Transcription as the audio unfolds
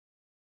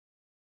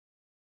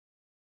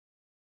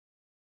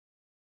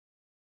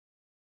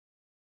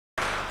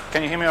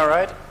Can you hear me all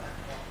right?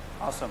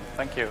 Awesome,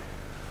 thank you.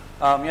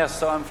 Yes,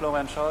 so I'm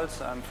Florian Scholz.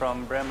 I'm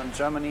from Bremen,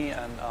 Germany,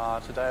 and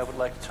today I would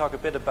like to talk a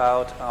bit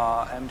about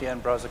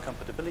MDN browser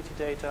compatibility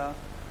data.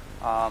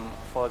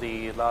 For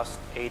the last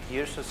 8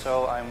 years or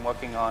so, I'm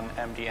working on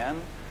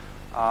MDN.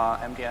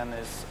 MDN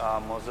is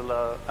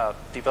Mozilla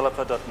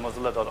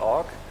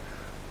developer.mozilla.org.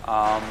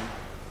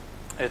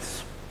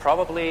 It's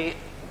probably,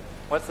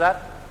 what's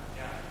that?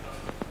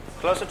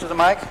 Closer to the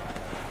mic?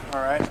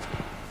 All right.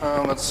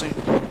 Let's see.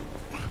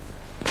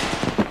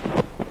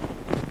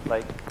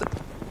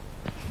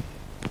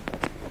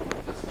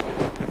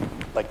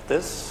 Like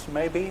this,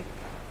 maybe?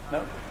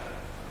 No?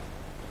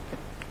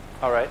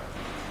 All right.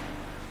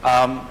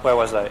 Where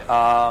was I?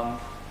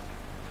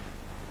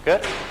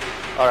 Good?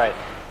 All right.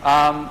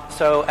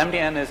 So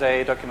MDN is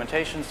a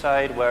documentation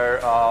site where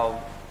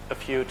a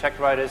few tech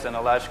writers and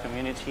a large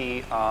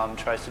community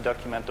tries to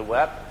document the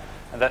web.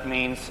 And that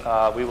means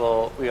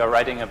we are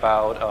writing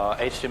about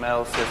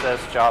HTML, CSS,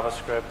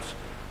 JavaScript,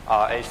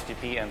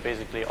 HTTP, and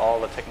basically all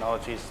the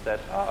technologies that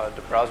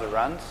the browser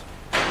runs.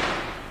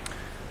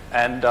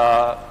 And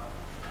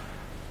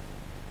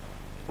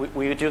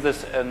we do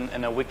this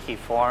in a wiki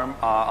form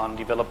on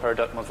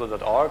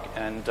developer.mozilla.org.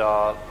 And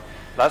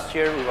last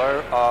year we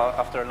were,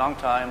 after a long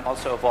time,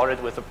 also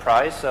awarded with a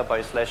prize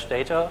by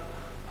 /data,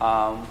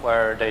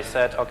 where they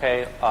said,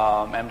 okay,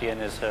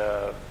 MDN is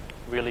a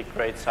really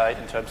great site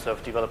in terms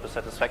of developer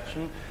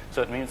satisfaction.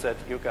 So it means that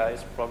you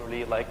guys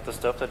probably like the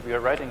stuff that we are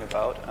writing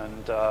about.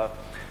 And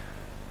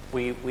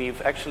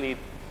we've actually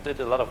did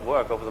a lot of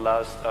work over the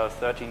last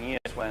 13 years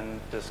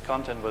when this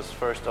content was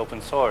first open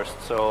sourced.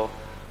 So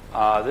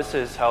this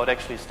is how it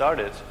actually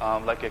started,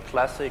 like a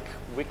classic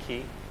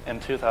wiki in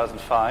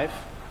 2005.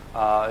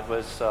 It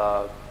was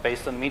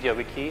based on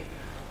MediaWiki.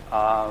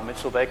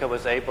 Mitchell Baker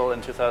was able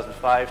in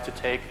 2005 to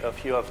take a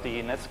few of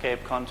the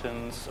Netscape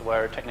contents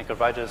where technical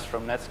writers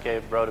from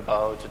Netscape wrote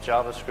about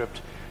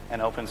JavaScript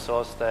and open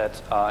source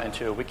that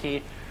into a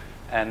wiki.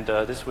 And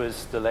this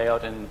was the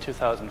layout in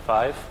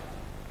 2005,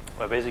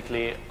 where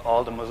basically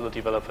all the Mozilla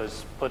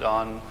developers put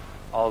on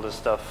all the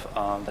stuff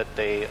that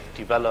they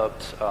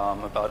developed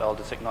about all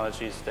the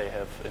technologies they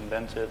have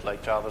invented,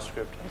 like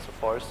JavaScript and so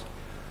forth.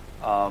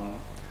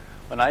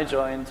 When I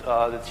joined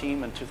the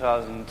team in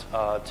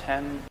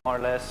 2010, more or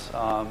less,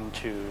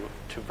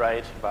 to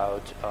write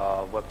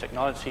about web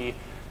technology,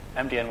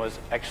 MDN was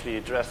actually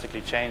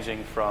drastically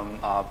changing from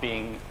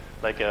being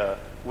like a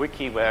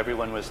wiki where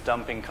everyone was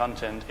dumping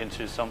content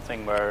into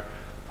something where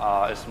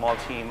a small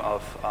team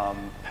of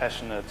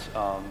passionate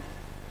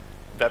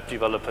web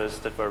developers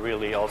that were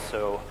really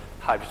also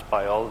hyped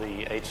by all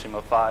the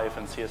HTML5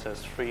 and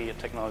CSS3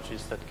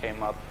 technologies that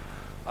came up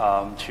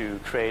to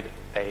create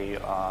a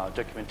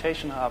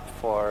documentation hub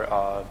for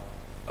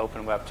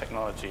open web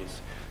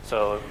technologies.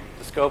 So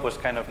the scope was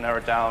kind of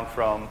narrowed down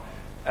from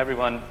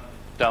everyone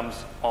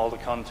dumps all the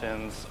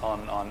contents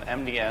on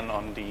MDN,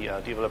 on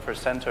the developer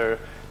center,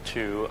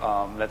 to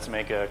let's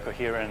make a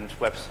coherent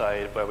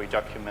website where we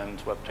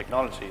document web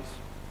technologies.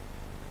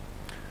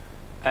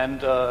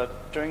 And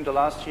during the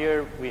last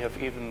year, we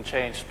have even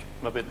changed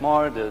a bit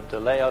more the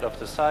layout of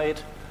the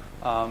site.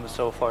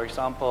 So for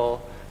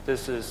example,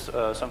 this is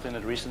something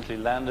that recently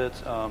landed,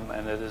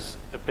 and it is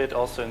a bit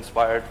also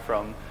inspired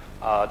from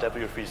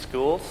W3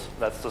 Schools.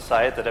 That's the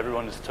site that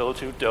everyone is told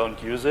to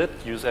don't use it,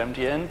 use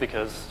MDN,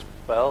 because,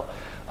 well,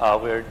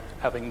 we're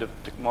having the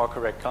more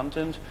correct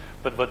content.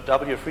 But what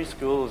W3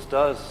 Schools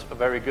does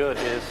very good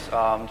is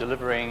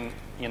delivering,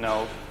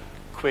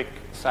 quick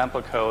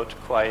sample code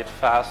quite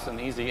fast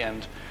and easy,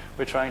 and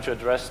we're trying to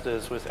address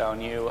this with our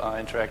new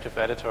interactive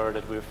editor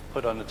that we've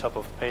put on the top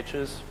of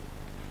pages.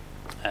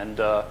 And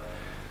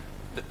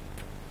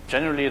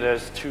generally,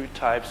 there's two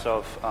types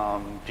of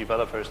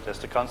developers. There's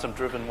the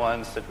concept-driven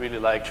ones that really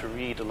like to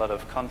read a lot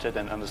of content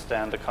and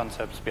understand the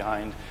concepts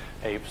behind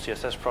a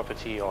CSS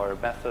property or a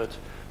method.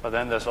 But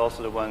then there's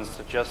also the ones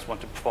that just want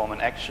to perform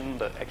an action,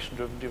 the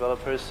action-driven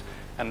developers,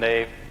 and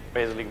they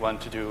basically want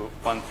to do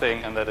one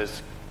thing, and that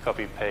is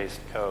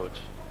copy-paste code.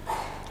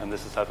 And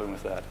this is helping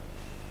with that.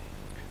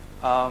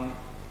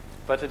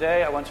 But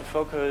today I want to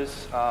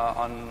focus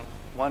on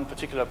one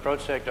particular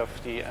project of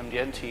the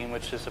MDN team,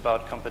 which is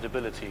about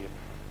compatibility.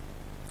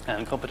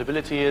 And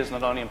compatibility is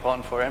not only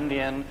important for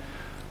MDN,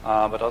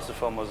 but also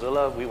for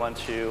Mozilla. We want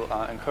to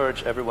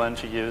encourage everyone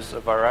to use a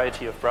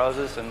variety of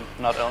browsers and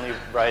not only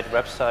write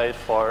website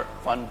for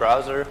one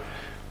browser,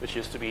 which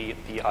used to be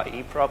the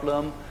IE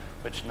problem,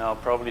 which now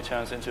probably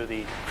turns into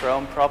the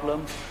Chrome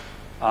problem.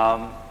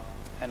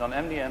 And on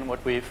MDN,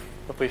 what we've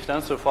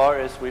done so far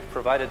is we've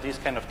provided these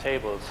kind of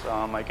tables.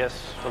 I guess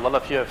a lot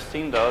of you have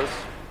seen those.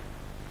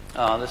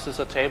 This is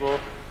a table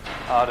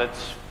that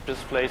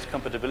displays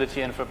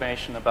compatibility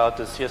information about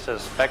the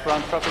CSS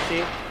background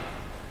property.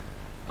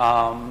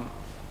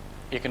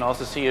 You can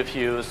also see a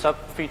few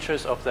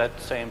sub-features of that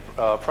same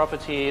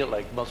property,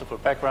 like multiple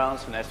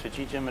backgrounds and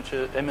SVG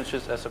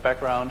images as a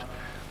background.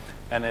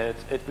 And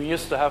we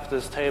used to have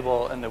this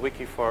table in the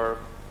wiki for,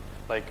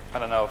 like, I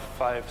don't know,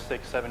 5,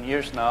 6, 7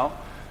 years now.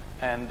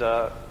 And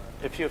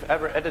if you've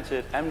ever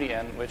edited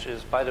MDN, which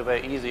is, by the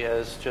way, easy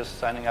as just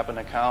signing up an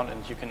account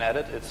and you can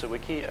edit, it's a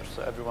wiki,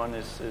 so everyone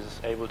is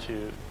able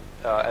to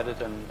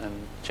edit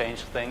and change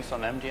things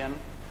on MDN.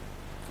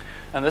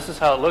 And this is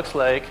how it looks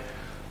like,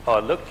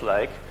 or looked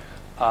like,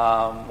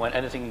 when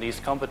editing these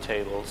Compat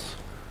tables.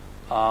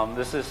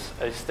 This is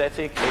a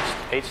static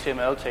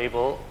HTML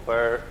table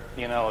where,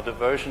 the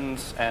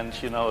versions and,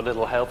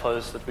 little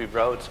helpers that we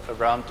wrote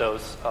around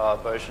those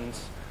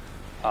versions.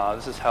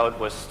 This is how it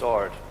was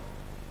stored.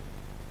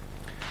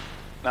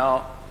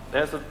 Now,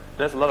 there's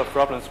a lot of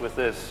problems with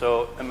this.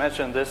 So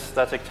imagine this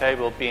static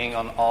table being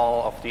on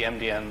all of the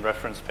MDN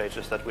reference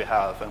pages that we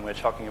have, and we're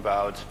talking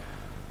about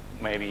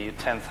maybe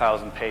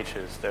 10,000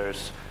 pages.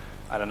 There's,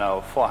 I don't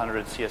know,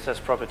 400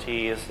 CSS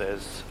properties.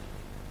 There's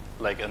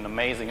like an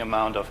amazing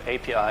amount of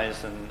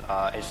APIs and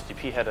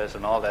HTTP headers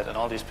and all that, and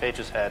all these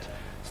pages had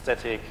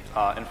static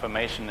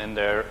information in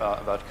there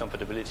about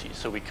compatibility.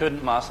 So we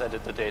couldn't mass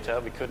edit the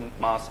data. We couldn't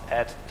mass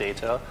add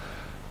data.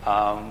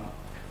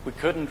 We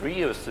couldn't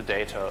reuse the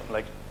data.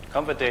 Like,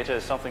 Compat data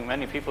is something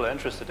many people are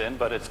interested in,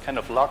 but it's kind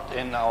of locked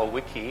in our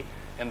wiki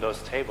in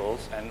those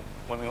tables. And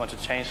when we want to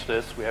change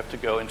this, we have to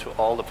go into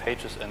all the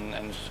pages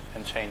and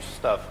change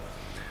stuff.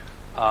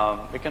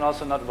 We can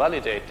also not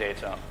validate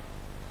data.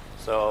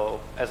 So,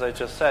 as I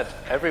just said,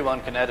 everyone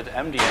can edit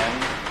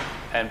MDN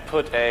and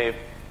put a,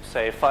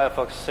 say,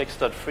 Firefox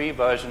 6.3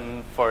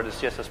 version for the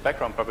CSS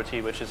background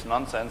property, which is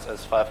nonsense,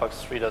 as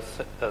Firefox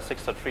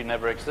 6.3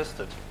 never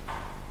existed.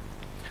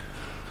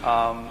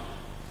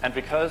 And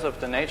because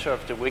of the nature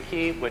of the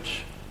wiki,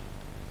 which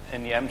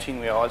in the M team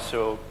we are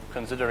also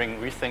considering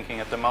rethinking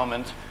at the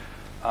moment,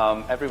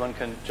 everyone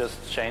can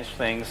just change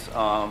things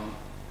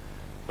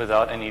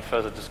without any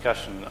further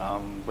discussion,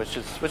 which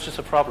is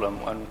a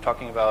problem when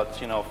talking about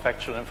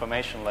factual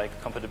information like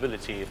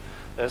compatibility.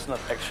 There's not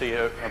actually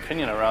an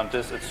opinion around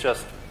this. It's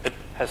just it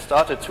has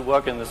started to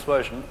work in this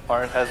version,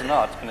 or it has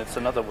not, and it's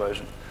another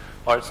version,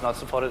 or it's not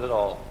supported at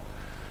all.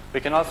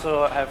 We can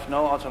also have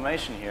no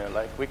automation here.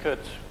 Like, we could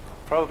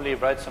probably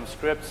write some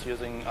scripts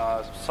using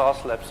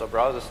source labs or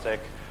browser stack,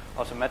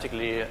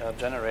 automatically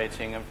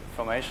generating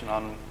information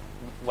on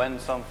when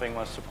something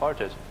was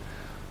supported.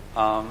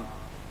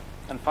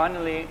 And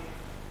finally,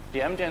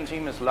 the MDN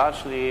team is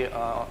largely,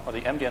 or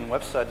the MDN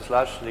website is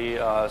largely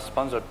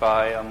sponsored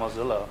by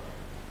Mozilla.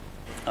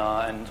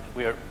 And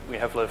we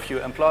have a few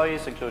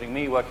employees, including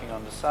me, working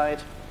on the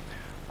site.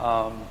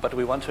 But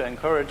we want to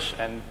encourage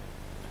and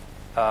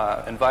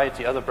invite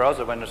the other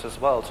browser vendors as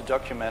well to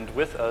document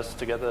with us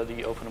together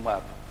the open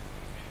web.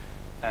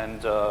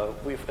 And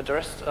we've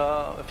addressed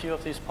a few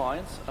of these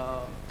points.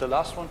 The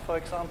last one, for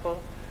example,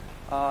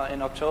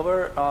 in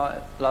October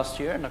last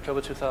year, in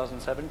October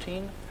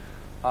 2017,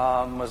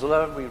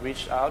 Mozilla, we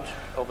reached out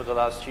over the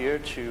last year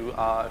to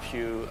a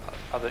few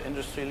other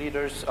industry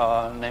leaders,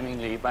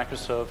 namely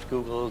Microsoft,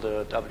 Google,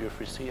 the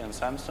W3C, and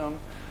Samsung.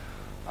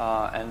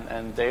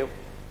 And they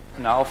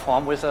now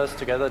form with us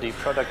together the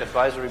product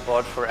advisory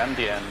board for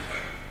MDN.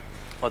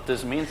 What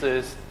this means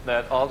is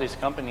that all these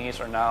companies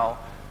are now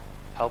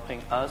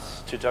helping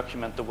us to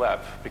document the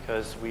web,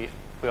 because we're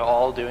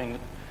all doing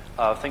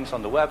things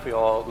on the web. We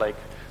all, like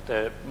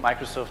the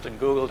Microsoft and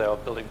Google, they are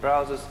building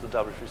browsers. The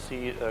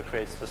W3C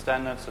creates the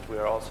standards that we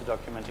are also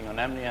documenting on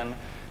MDN.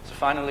 So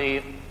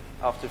finally,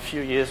 after a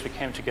few years, we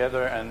came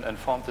together and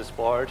formed this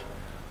board.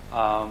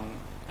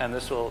 And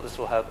this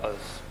will help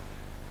us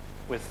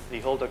with the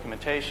whole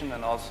documentation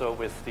and also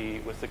with the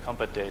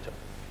Compat data.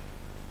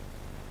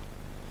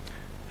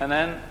 And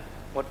then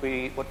what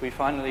we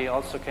finally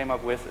also came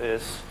up with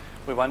is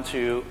we want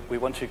to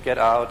get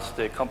out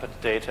the Compat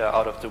data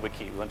out of the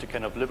wiki. We want to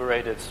kind of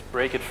liberate it,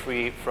 break it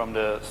free from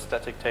the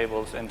static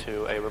tables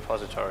into a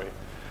repository.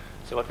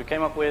 So what we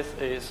came up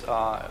with is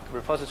a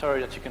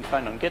repository that you can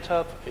find on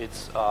GitHub.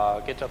 It's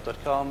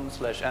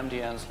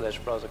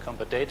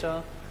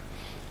github.com/mdn/browser-compat-data.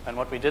 And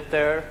what we did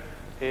there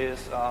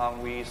is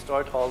we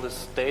stored all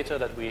this data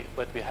that we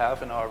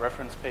have in our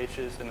reference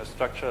pages in a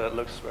structure that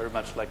looks very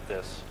much like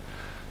this.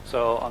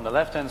 So on the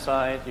left-hand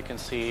side, you can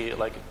see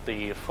like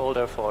the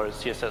folder for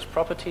CSS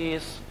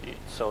properties,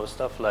 so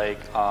stuff like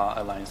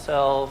align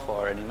self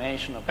or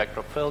animation or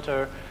backdrop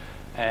filter.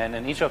 And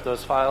in each of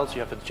those files,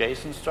 you have a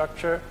JSON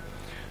structure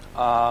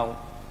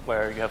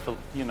where you have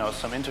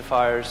some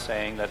identifiers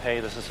saying that,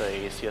 hey, this is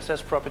a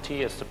CSS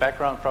property, it's the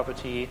background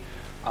property.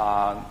 You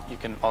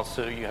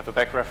have a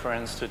back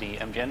reference to the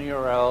MDN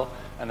URL,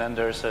 and then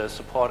there's a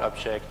support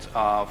object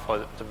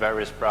for the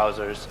various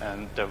browsers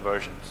and their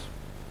versions.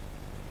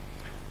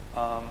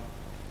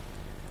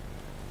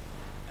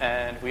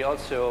 And we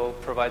also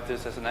provide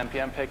this as an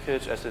NPM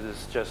package, as it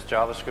is just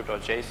JavaScript or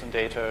JSON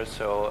data,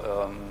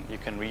 so you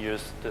can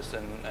reuse this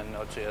in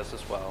Node.js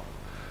as well.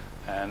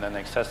 And then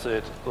access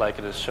it like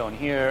it is shown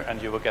here,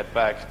 and you will get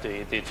back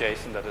the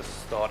JSON that is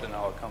stored in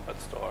our Compat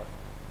store.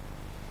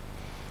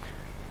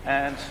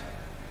 And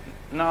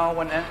now,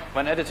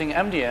 when editing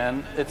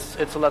MDN,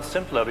 it's a lot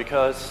simpler,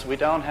 because we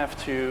don't have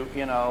to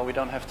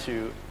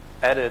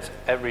edit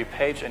every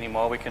page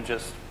anymore. We can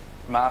just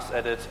mass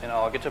edit in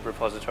our GitHub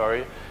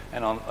repository,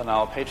 and on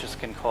our pages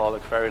can call a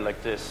query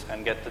like this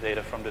and get the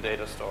data from the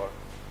data store.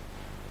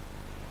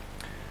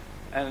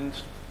 And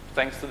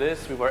thanks to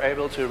this, we were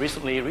able to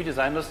recently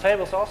redesign those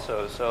tables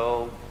also.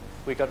 So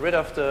we got rid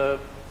of the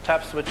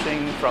tab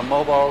switching from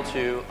mobile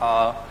to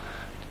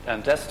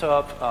and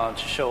desktop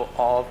to show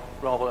all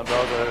mobile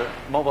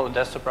and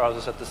desktop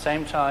browsers at the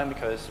same time,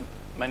 because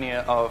many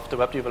of the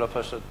web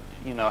developers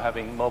are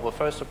having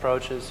mobile-first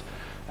approaches,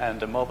 and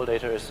the mobile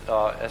data is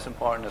as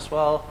important as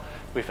well.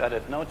 We've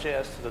added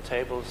Node.js to the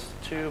tables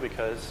too,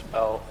 because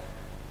well,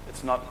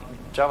 it's not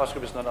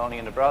JavaScript is not only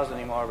in the browser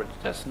anymore, but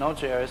there's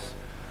Node.js.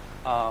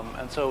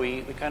 And so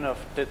we kind of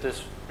did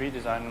this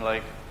redesign,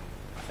 like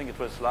I think it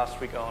was last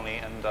week only,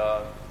 and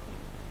a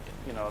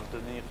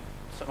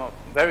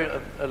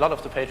lot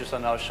of the pages are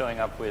now showing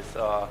up with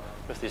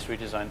these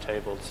redesigned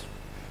tables.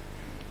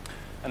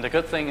 And the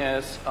good thing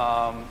is,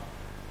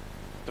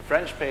 the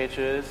French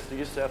pages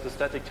used to have the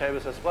static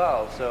tables as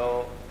well.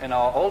 So in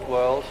our old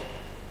world,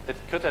 it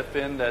could have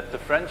been that the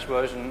French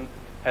version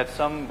had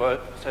some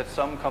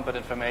Compat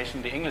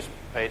information, the English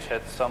page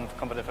had some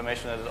Compat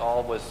information, and it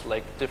all was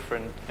like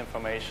different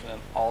information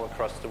and all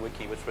across the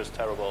wiki, which was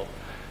terrible.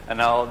 And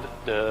now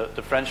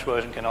the French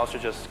version can also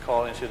just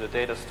call into the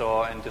data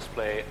store and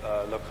display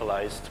a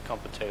localized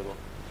Compat table.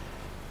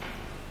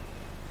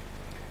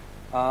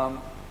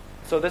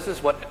 So this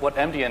is what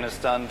MDN has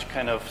done to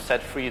kind of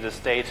set free this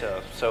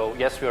data. So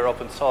yes, we are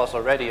open source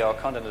already, our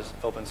content is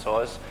open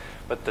source,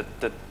 but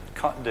the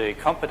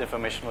Compat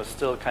information was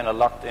still kind of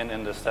locked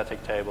in the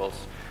static tables.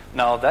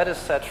 Now that is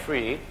set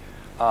free,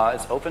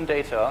 it's open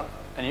data,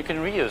 and you can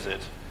reuse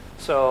it.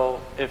 So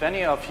if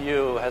any of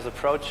you has a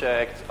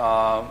project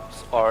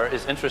or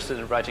is interested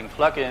in writing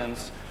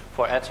plugins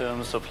for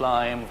Atom,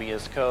 Sublime,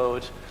 VS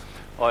Code,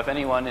 or if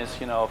anyone is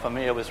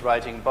familiar with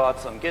writing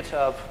bots on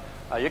GitHub,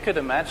 you could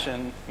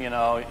imagine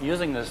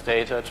using this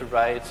data to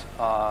write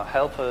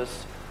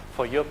helpers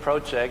for your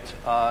project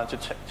to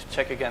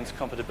check against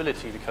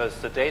compatibility, because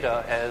the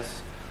data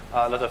has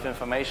a lot of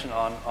information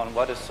on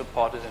what is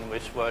supported in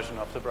which version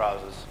of the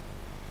browsers.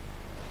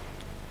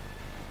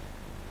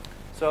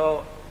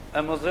 So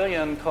a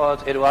Mozillian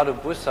called Eduardo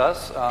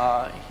Busas,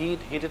 he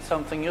did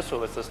something useful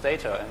with this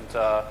data,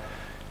 and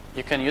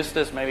you can use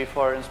this maybe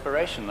for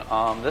inspiration.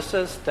 This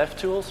is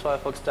DevTools,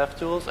 Firefox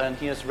DevTools, and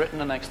he has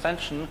written an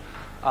extension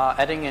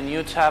adding a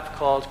new tab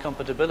called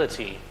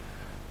Compatibility.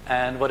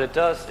 And what it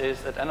does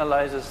is it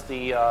analyzes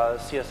the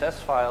CSS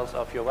files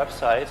of your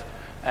website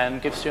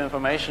and gives you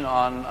information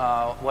on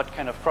what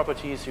kind of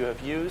properties you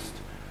have used,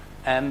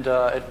 and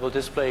it will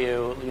display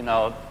you,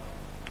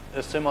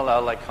 a similar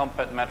like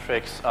Compat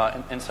metrics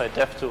inside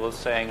DevTools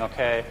saying,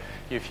 okay,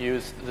 you've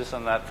used this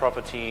and that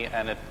property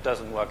and it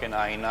doesn't work in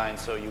IE9,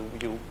 so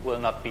you will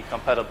not be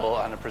compatible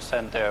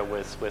 100% there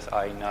with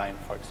IE9,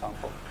 for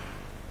example.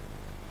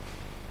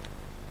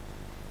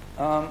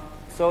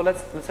 So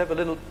let's have a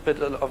little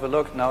bit of a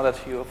look now that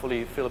you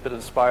hopefully feel a bit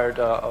inspired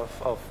of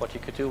what you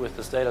could do with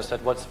this data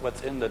set,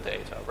 what's in the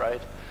data,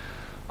 right?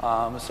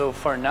 So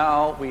for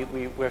now,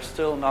 we're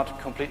still not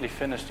completely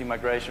finished the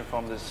migration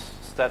from this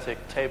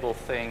static table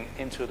thing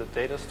into the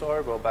data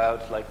store. We're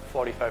about like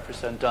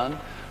 45% done.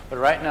 But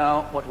right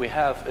now, what we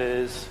have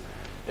is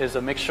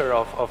a mixture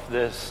of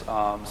this.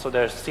 So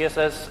there's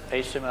CSS,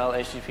 HTML,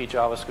 HTTP,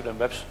 JavaScript, and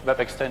web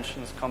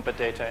extensions, Compat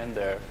data in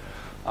there.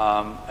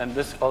 And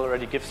this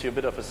already gives you a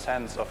bit of a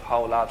sense of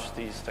how large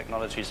these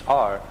technologies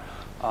are.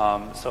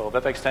 So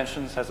web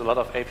extensions has a lot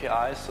of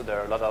APIs, so there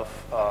are a lot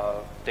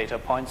of data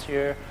points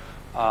here.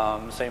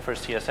 Same for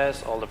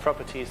CSS, all the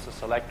properties, the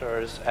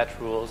selectors, add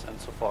rules, and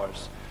so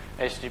forth.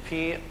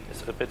 HTTP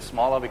is a bit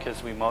smaller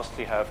because we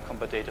mostly have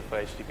Compat data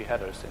for HTTP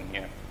headers in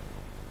here.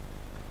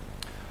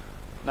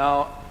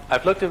 Now,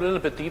 I've looked a little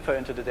bit deeper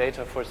into the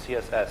data for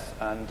CSS,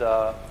 and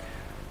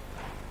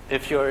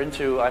if you're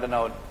into, I don't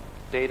know,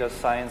 data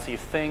science-y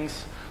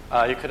things,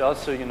 you could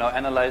also,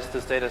 analyze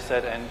this data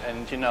set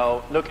and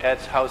look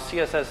at how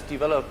CSS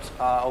developed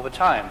over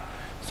time.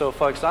 So,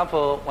 for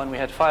example, when we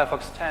had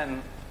Firefox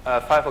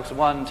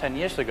 1 10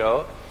 years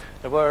ago,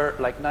 there were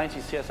like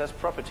 90 CSS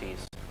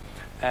properties,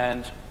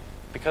 and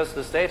because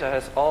this data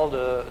has all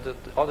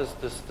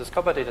this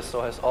Compat data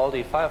store has all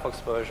the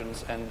Firefox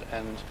versions, and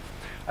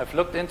I've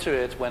looked into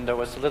it when there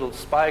was a little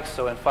spike.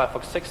 So in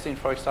Firefox 16,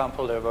 for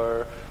example, there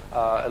were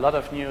a lot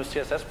of new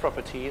CSS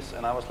properties,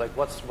 and I was like,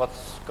 what's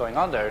going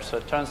on there? So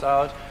it turns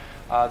out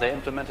they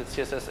implemented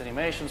CSS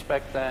animations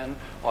back then,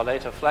 or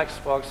later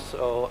Flexbox.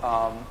 So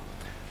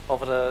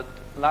over the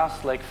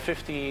last like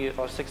 50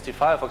 or 60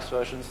 Firefox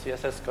versions,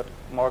 CSS got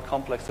more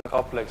complex and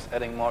complex,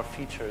 adding more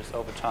features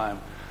over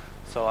time.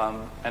 So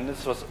and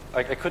this was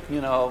I could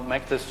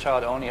make this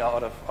chart only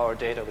out of our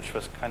data, which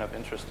was kind of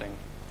interesting,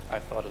 I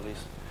thought at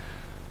least.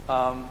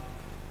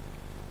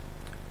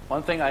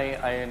 One thing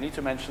I need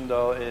to mention,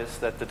 though, is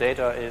that the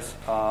data is,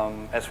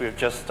 as we've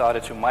just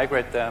started to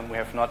migrate them, we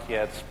have not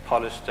yet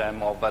polished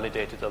them or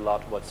validated a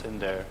lot what's in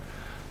there.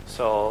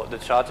 So the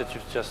chart that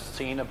you've just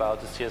seen about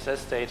the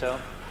CSS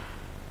data,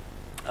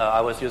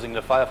 I was using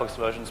the Firefox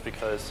versions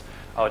because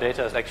our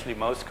data is actually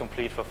most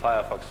complete for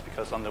Firefox,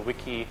 because on the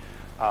wiki,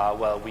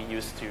 well, we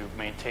used to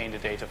maintain the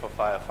data for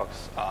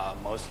Firefox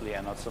mostly,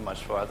 and not so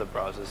much for other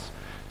browsers.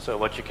 So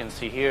what you can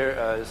see here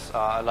is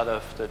a lot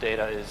of the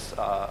data is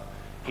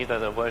either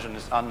the version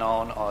is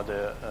unknown or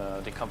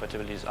the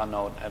compatibility is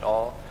unknown at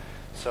all.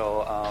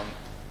 So,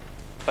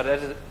 but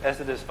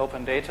as it is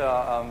open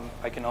data,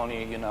 I can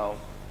only,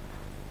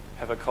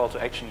 have a call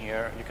to action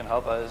here. You can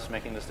help us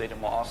making this data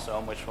more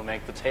awesome, which will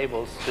make the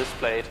tables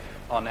displayed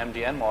on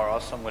MDN more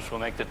awesome, which will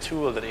make the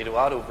tool that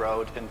Eduardo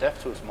wrote in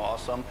DevTools more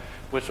awesome,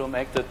 which will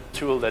make the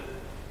tool that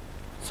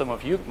some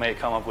of you may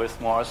come up with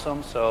more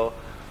awesome. So,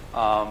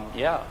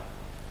 yeah,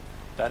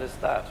 that is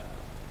that.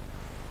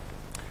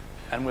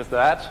 And with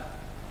that,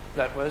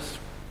 that was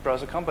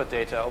Browser Compat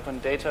Data, open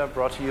data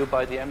brought to you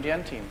by the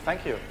MDN team.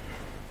 Thank you.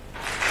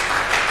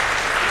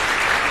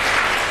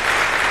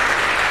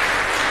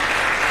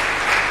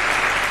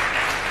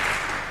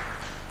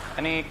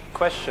 Any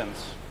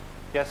questions?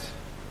 Yes?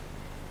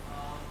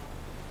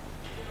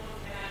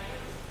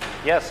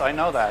 Yes, I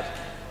know that.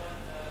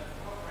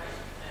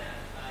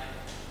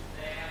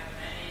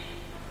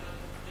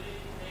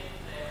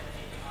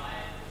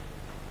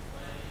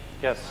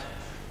 Yes.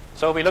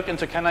 So we looked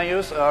into Can I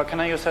Use. Can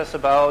I Use has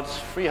about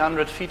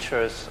 300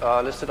 features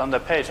listed on the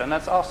page, and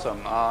that's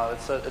awesome.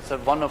 It's a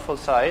wonderful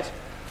site.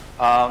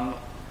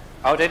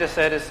 Our data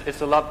set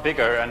is a lot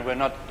bigger, and we're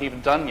not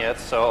even done yet.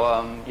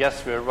 So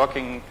yes, we're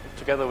working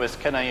together with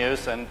Can I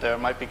Use, and there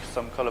might be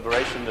some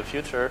collaboration in the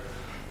future.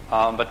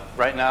 But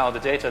right now, the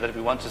data that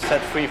we want to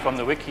set free from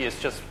the wiki is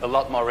just a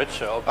lot more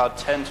richer, about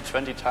 10 to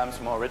 20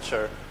 times more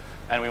richer,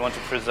 and we want to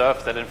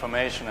preserve that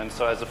information. And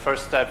so as a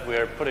first step,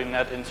 we're putting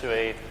that into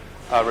a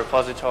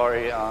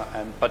repository.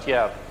 But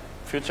yeah,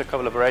 future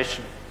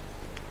collaboration.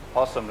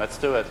 Awesome, let's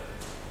do it.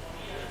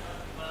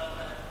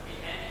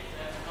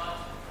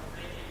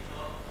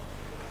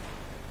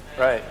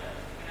 Right.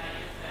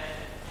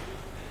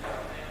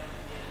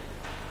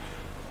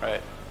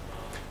 Right.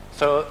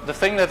 So the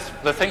things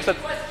that.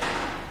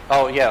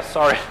 Oh yeah,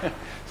 sorry.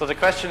 So the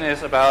question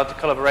is about the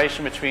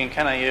collaboration between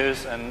Can I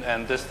Use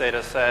and this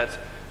data set,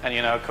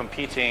 and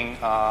competing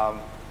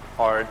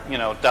or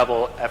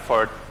double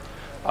effort.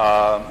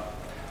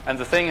 And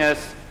the thing is,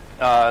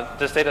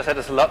 this data set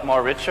is a lot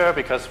more richer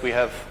because we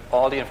have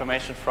all the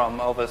information from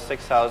over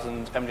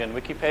 6,000 MDN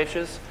wiki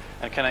pages,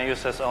 and Can I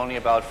Use has only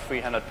about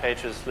 300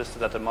 pages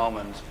listed at the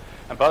moment.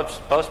 And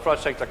both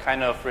projects are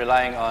kind of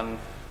relying on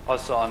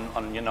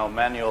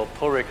manual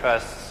pull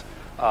requests,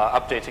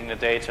 updating the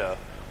data.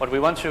 What we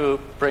want to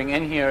bring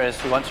in here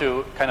is we want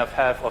to kind of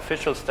have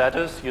official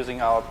status using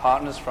our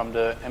partners from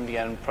the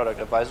MDN Product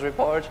Advisory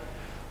Board,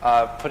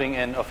 putting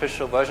in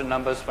official version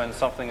numbers when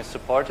something is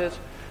supported,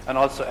 and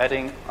also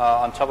adding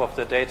on top of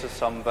the data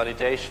some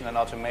validation and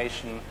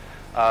automation,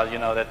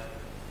 that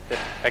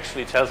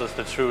actually tells us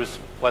the truth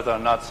whether or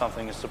not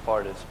something is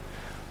supported.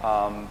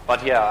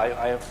 But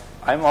yeah,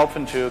 I'm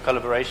open to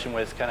collaboration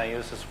with Can I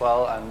Use as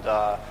well, and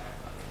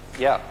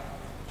yeah,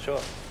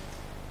 sure.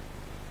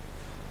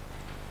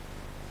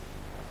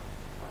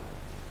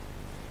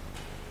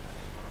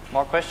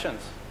 More questions?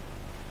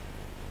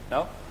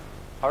 No?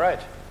 All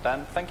right,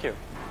 then thank you.